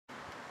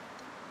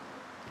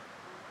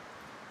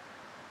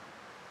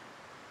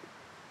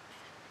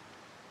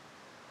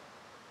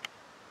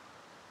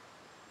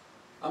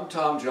I'm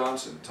Tom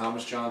Johnson,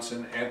 Thomas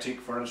Johnson,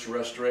 Antique Furniture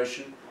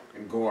Restoration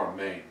in Gorham,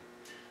 Maine.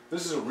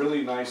 This is a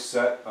really nice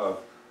set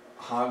of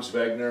Hans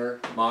Wegner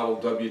Model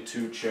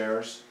W2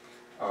 chairs.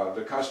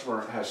 The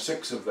customer has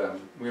 6 of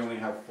them. We only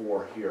have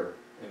 4 here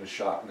in the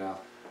shop now.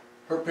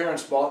 Her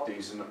parents bought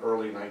these in the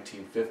early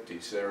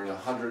 1950s. They're in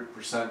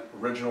 100%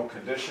 original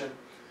condition.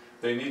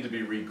 They need to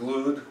be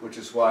re-glued, which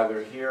is why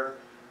they're here.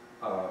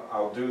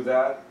 I'll do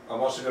that. I'm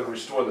also going to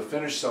restore the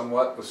finish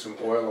somewhat with some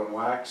oil and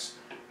wax,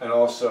 and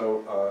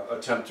also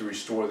attempt to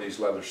restore these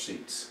leather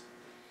seats.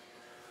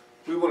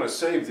 We want to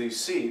save these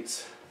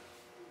seats,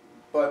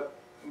 but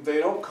they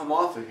don't come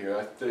off of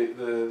here.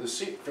 The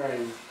seat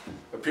frame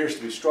appears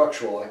to be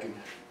structural.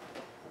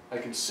 I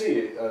can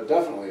see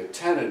definitely a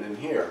tenon in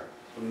here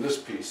from this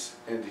piece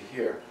into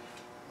here.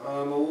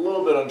 I'm a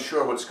little bit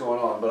unsure what's going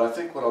on, but I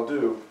think what I'll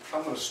do,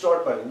 I'm going to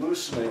start by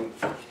loosening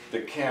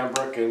the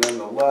cambric and then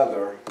the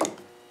leather,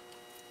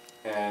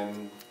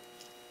 and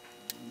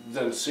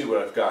then see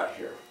what I've got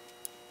here.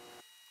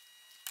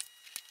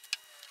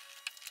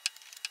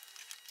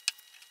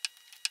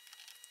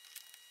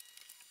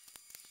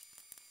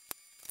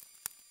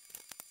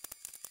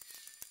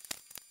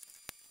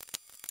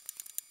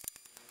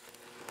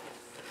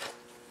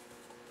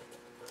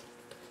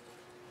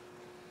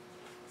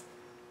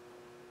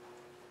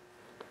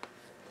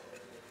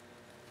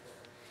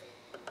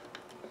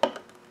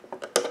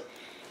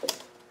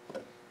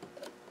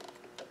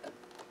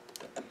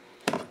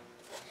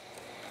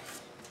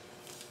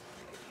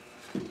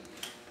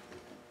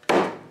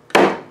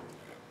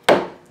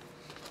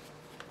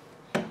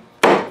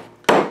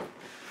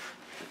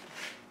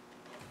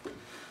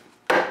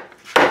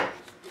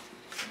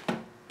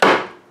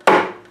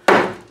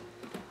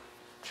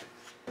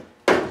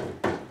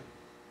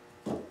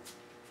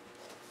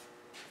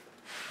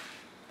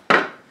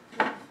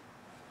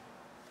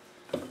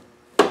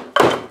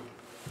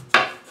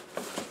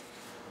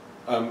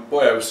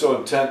 Boy, I was so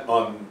intent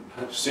on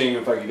seeing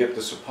if I could get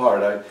this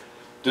apart. I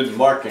didn't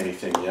mark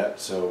anything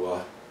yet,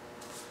 so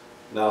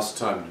now's the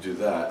time to do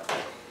that.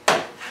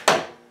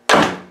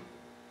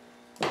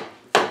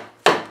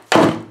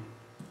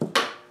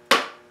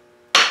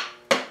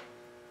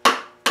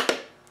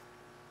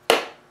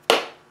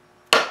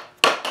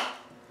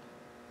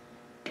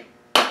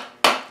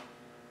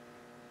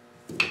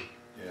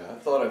 Yeah, I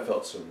thought I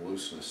felt some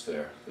looseness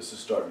there. This is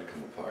starting to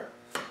come apart.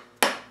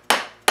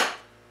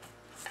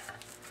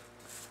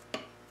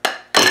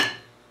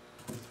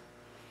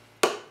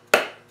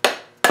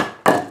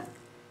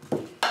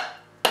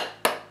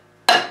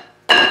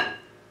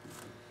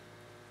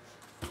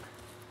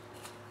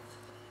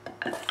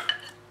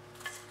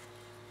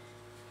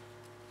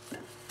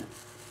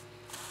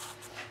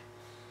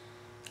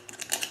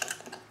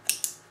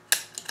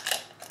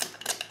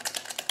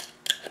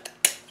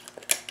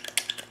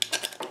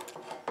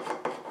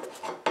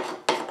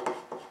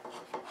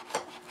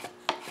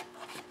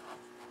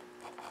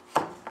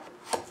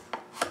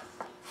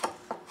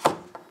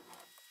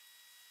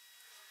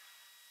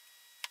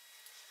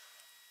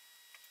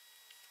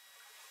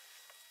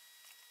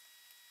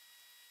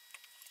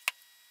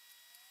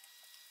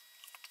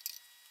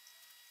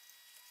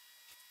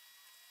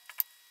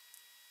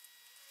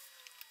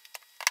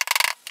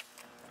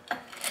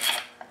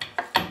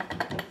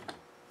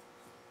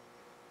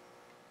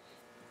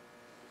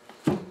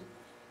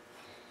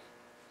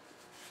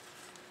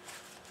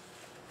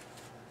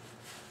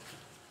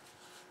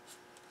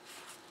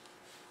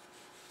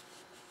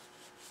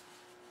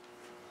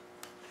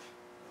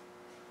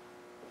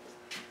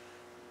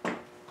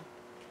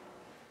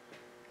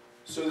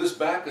 So this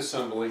back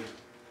assembly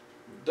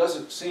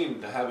doesn't seem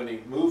to have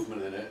any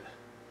movement in it.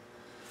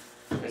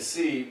 I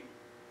see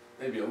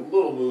maybe a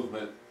little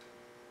movement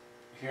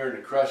here in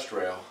the crest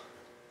rail.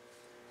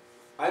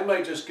 I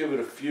might just give it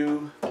a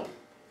few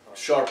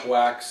sharp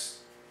whacks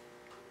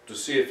to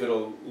see if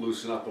it'll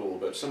loosen up a little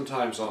bit.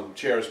 Sometimes on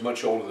chairs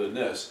much older than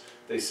this,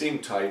 they seem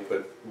tight,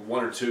 but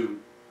 1 or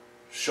 2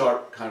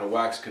 sharp kind of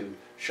whacks can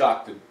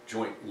shock the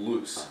joint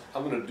loose.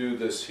 I'm going to do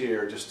this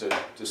here just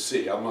to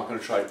see. I'm not going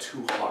to try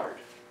too hard.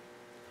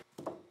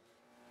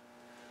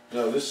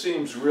 No, this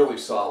seems really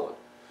solid,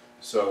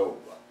 so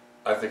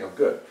I think I'm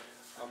good.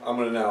 I'm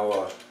going to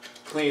now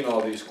clean all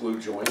these glue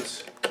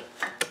joints,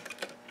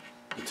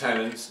 the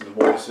tenons and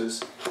the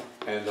mortises,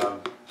 and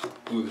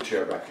glue the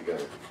chair back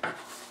together.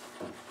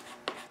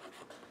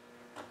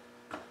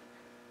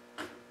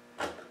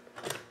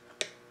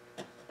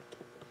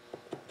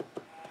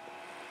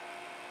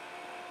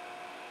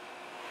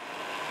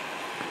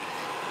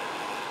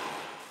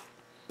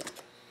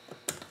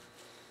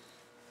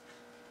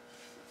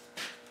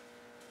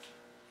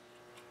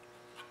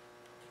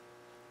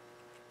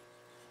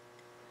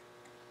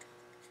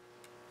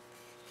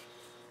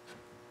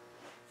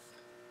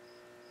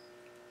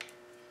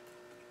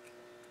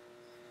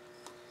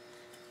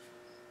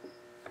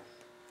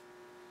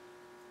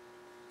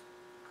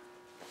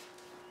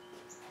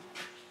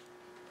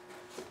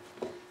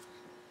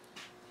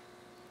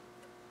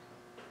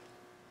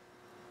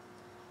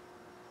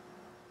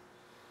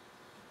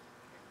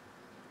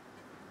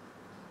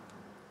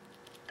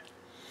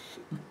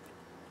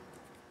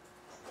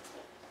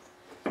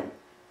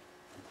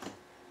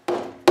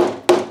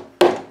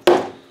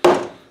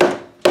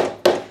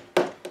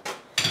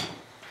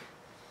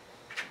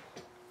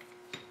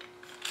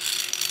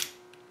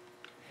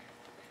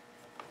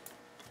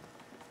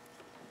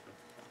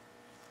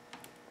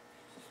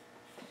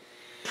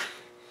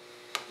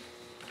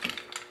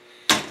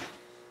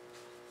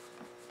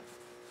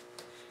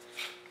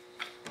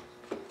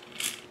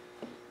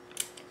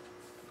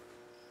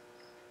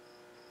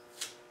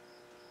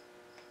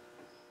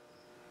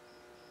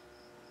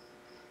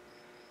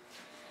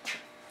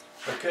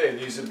 Okay,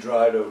 these have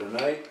dried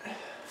overnight.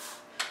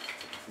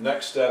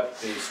 Next step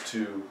is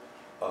to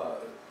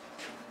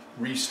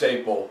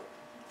restaple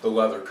the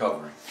leather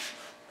covering.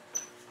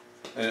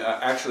 And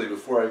actually,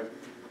 before I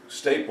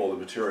staple the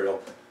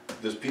material,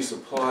 this piece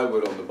of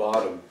plywood on the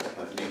bottom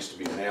needs to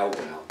be nailed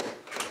down.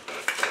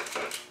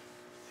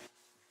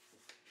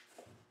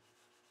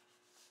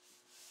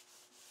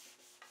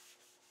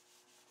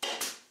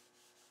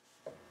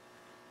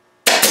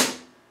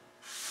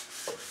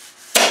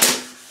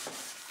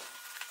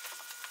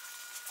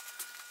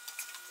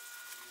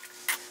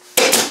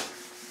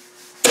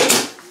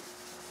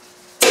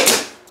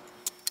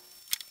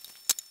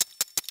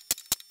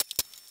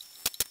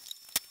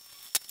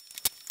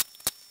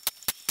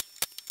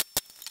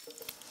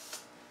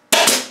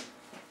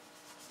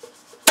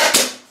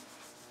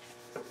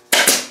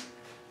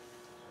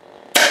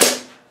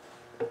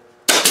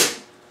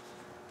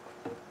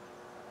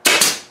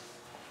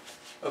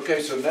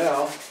 Okay, so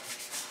now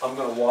I'm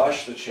going to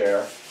wash the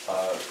chair.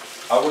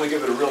 I want to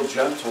give it a real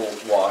gentle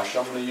wash.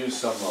 I'm going to use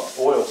some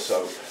oil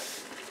soap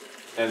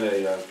and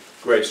a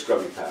gray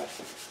scrubby pad.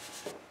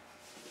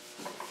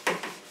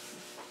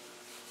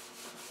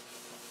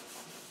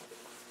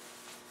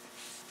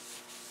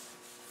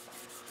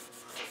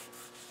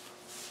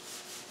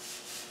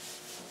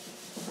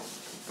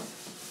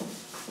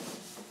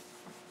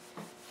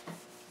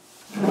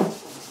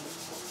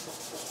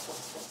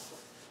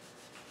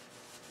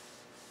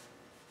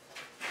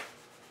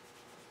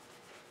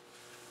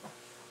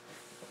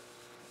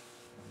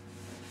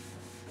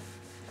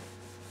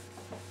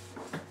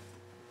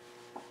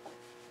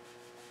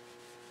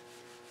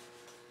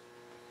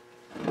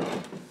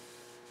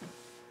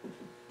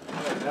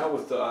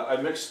 Now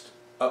I mixed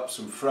up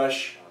some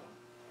fresh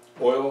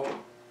oil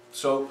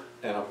soap,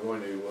 and I'm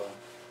going to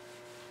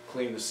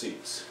clean the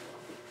seats.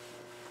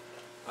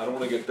 I don't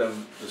want to get the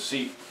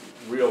seat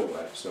real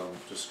wet, so I'm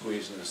just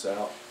squeezing this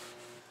out.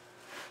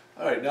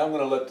 Alright, now I'm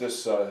going to let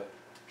this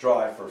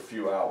dry for a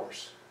few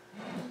hours,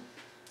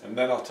 and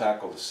then I'll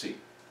tackle the seat.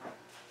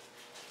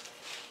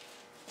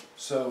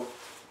 So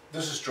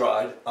this is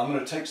dried. I'm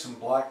going to take some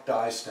black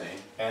dye stain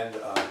and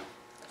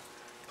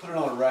put it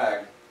on a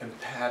rag and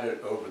pat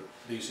it over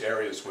these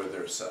areas where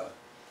there's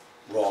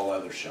raw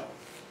leather showing.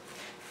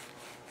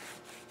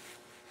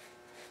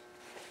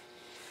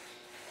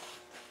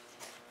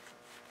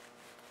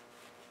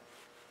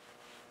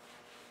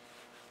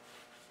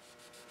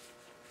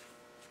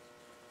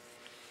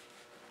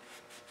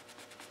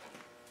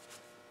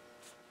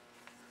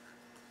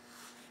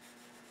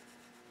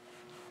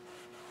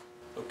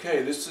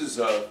 Okay, this is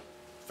a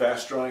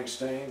fast drying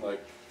stain,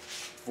 like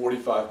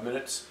 45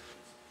 minutes,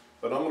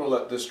 but I'm going to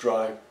let this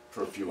dry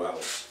for a few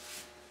hours.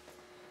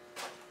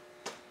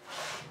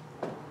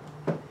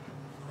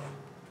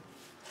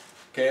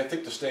 Okay, I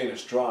think the stain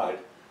is dried,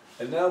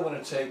 and now I'm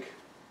going to take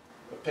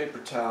a paper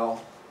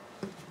towel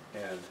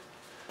and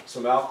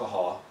some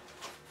alcohol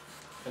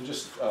and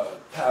just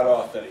pat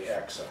off any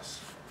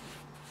excess.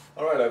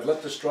 Alright, I've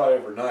let this dry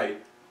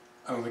overnight.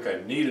 I don't think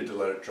I needed to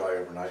let it dry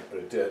overnight, but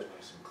it did.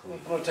 Nice and clean.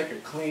 I'm going to take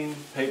a clean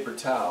paper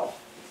towel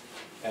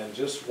and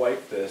just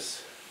wipe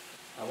this.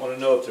 I want to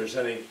know if there's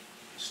any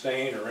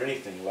stain or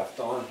anything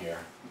left on here,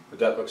 but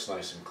that looks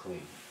nice and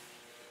clean.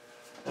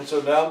 And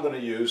so now I'm going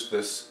to use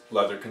this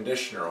leather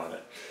conditioner on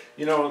it.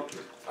 You know,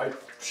 I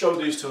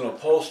showed these to an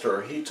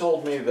upholsterer. He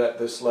told me that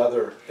this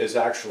leather is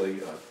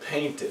actually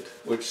painted,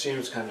 which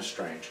seems kind of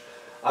strange.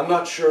 I'm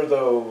not sure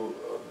though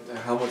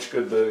how much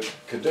good the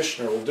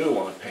conditioner will do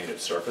on a painted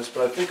surface,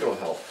 but I think it'll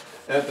help.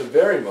 And at the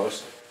very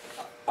most,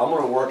 I'm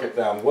going to work it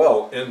down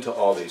well into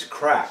all these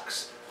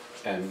cracks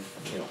and,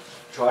 you know,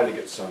 try to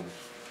get some,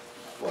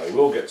 well, I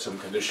will get some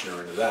conditioner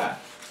into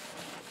that.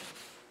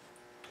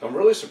 I'm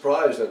really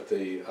surprised at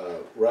the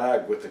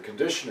rag with the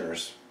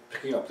conditioners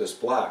picking up this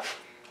black.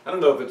 I don't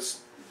know if it's,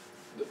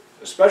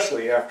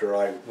 especially after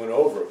I went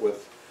over it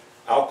with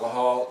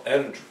alcohol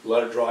and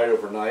let it dry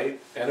overnight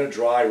and a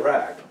dry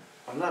rag.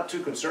 I'm not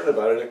too concerned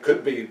about it. It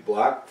could be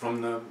black from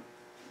the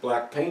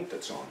black paint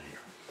that's on here.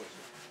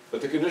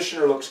 But the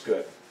conditioner looks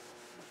good.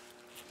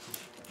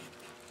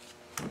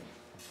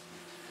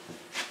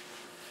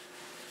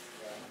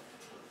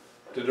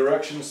 The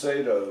directions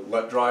say to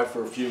let dry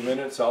for a few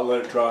minutes. I'll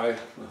let it dry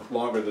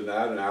longer than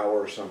that, an hour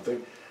or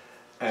something.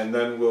 And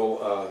then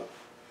we'll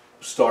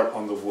start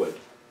on the wood.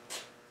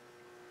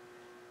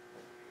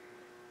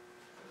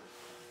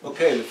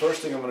 Okay, the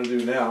first thing I'm going to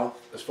do now,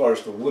 as far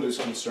as the wood is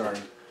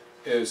concerned,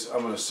 is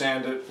I'm going to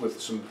sand it with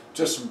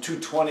just some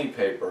 220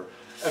 paper,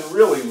 and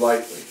really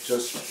lightly,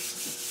 just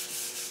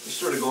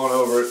sort of going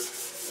over it.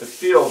 It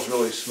feels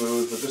really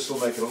smooth, but this will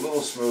make it a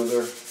little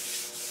smoother.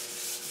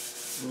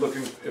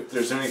 Looking if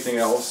there's anything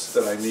else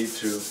that I need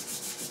to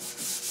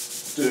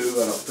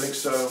do. I don't think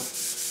so.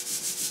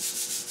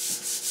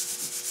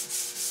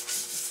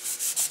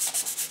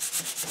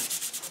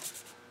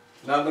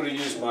 Now I'm going to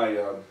use my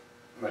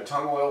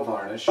tung oil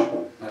varnish.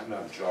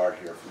 Not jarred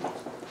here from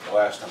the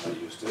last time I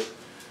used it.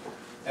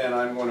 And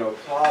I'm going to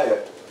apply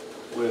it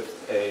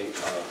with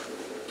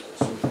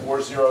some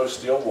 4-0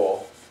 steel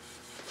wool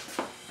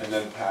and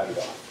then pat it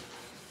off.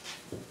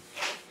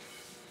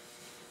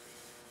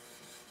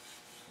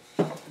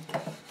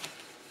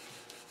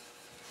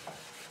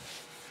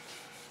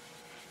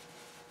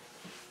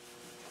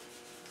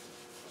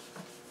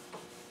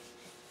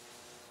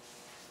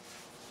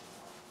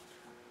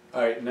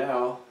 Alright,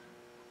 now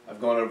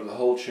I've gone over the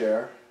whole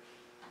chair.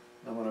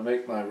 I'm going to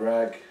make my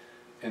rag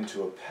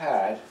into a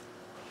pad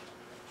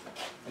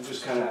and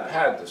just kind of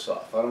pad this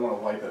off. I don't want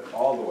to wipe it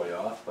all the way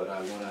off, but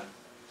I want to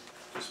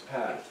just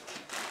pad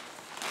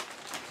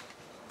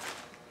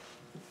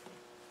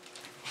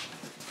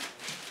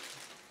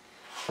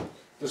it.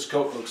 This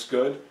coat looks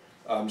good.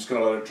 I'm just going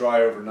to let it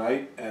dry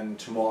overnight and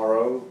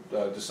tomorrow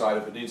decide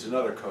if it needs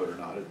another coat or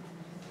not.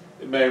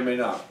 It may or may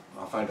not.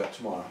 I'll find out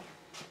tomorrow.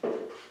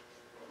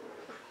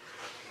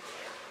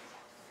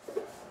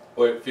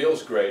 Boy, it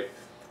feels great,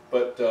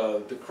 but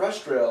the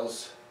crest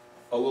rail's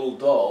a little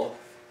dull.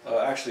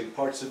 Actually,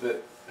 parts of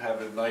it have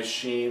a nice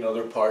sheen,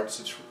 other parts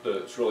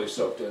it's really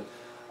soaked in.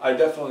 I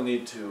definitely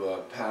need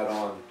to pad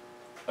on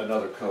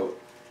another coat.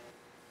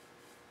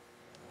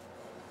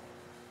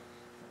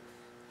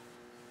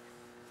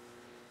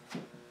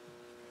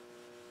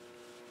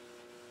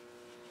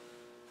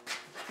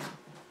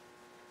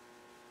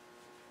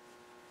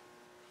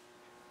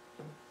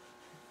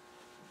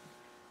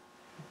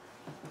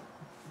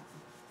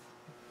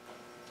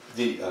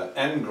 The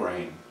end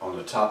grain on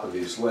the top of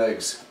these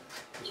legs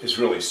is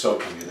really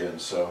soaking it in,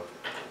 so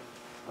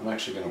I'm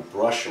actually going to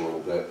brush a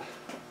little bit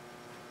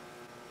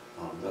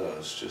on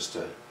those just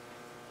to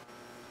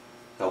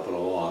help it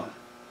along.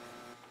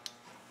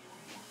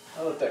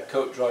 I'll let that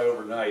coat dry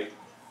overnight.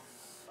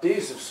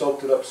 These have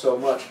soaked it up so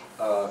much,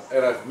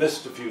 and I've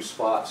missed a few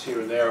spots here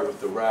and there with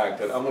the rag,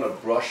 that I'm going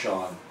to brush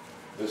on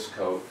this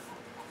coat,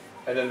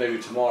 and then maybe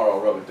tomorrow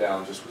I'll rub it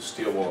down just with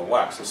steel wool and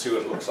wax. Let's see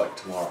what it looks like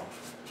tomorrow.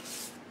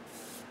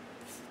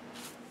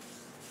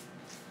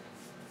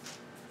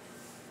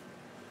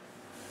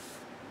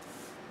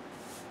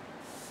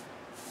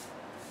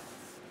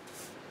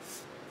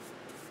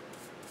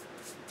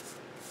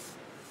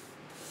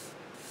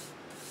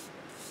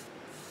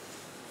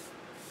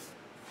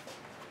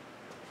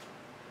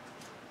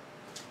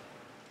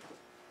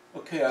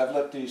 Okay, I've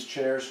let these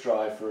chairs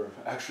dry for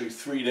actually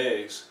 3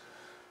 days.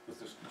 The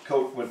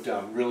coat went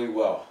down really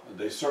well.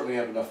 They certainly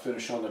have enough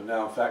finish on them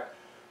now. In fact,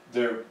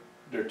 they're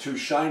too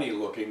shiny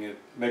looking. It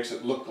makes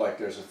it look like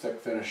there's a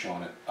thick finish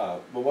on it.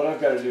 But what I've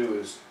got to do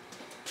is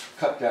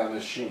cut down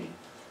this sheen.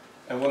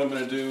 And what I'm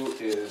going to do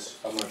is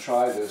I'm going to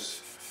try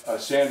this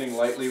sanding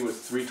lightly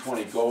with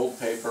 320 gold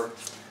paper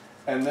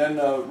and then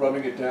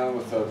rubbing it down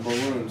with a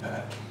maroon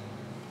pad.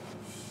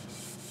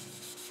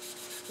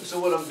 So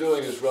what I'm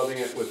doing is rubbing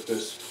it with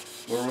this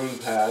maroon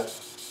pad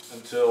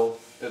until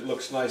it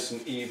looks nice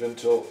and even,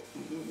 until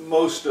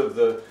most of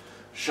the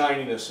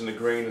shininess in the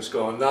grain is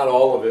gone. Not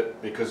all of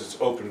it, because it's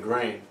open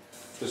grain.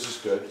 This is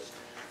good.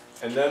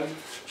 And then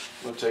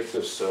I'm going to take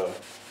this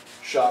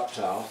shop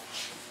towel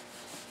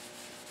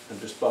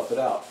and just buff it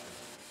out.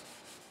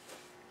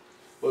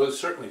 Well, it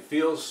certainly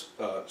feels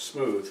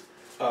smooth.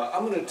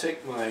 I'm going to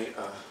take my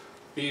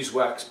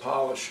beeswax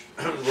polish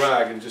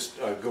rag and just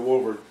go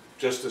over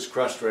just this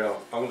crest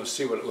rail. I want to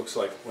see what it looks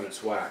like when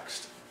it's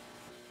waxed.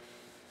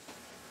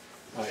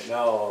 Alright,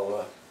 now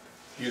I'll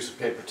use a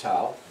paper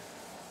towel.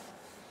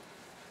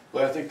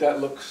 But I think that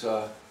looks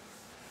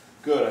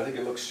good. I think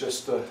it looks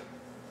just the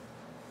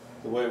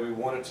way we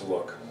want it to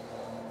look.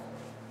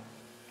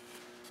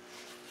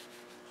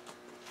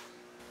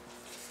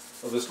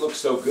 Well, this looks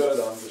so good,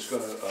 I'm just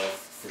going to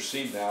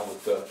proceed now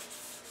with the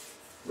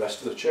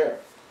rest of the chair.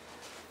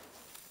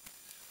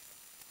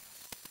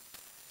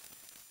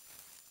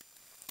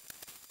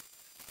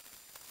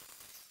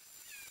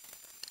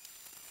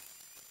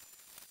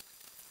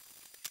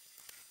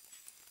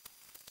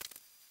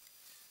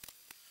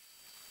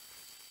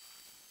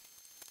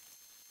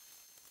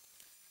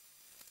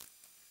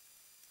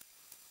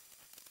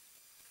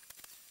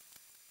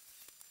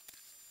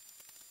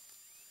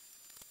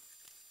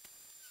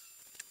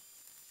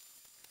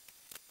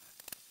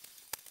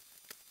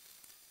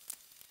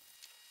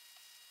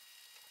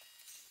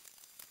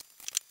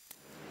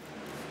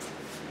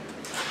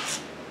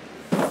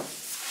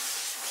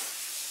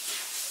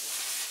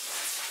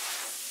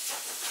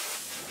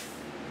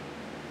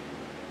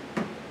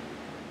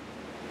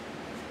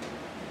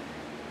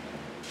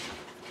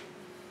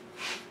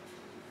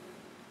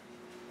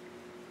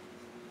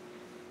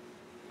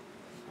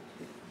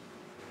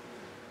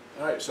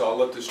 Alright, so I'll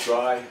let this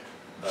dry.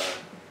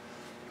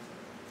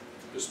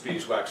 This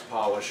beeswax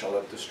polish, I'll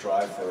let this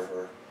dry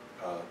for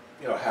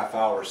a half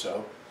hour or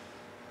so,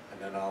 and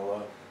then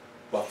I'll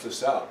buff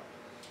this out.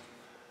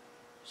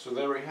 So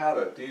there we have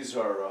it. These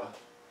are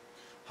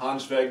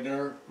Hans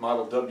Wegner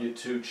Model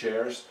W2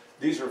 chairs.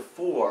 These are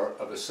 4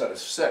 of a set of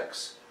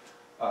 6.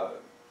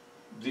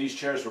 These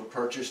chairs were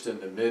purchased in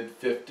the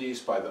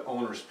mid-50s by the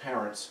owner's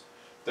parents.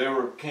 They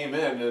came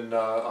in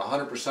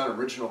 100%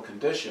 original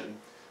condition.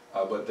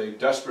 But they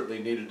desperately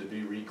needed to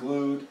be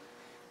re-glued,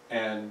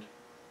 and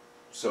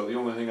so the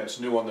only thing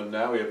that's new on them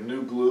now, we have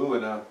new glue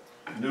and a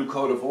new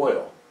coat of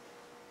oil.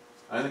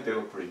 I think they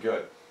look pretty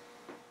good.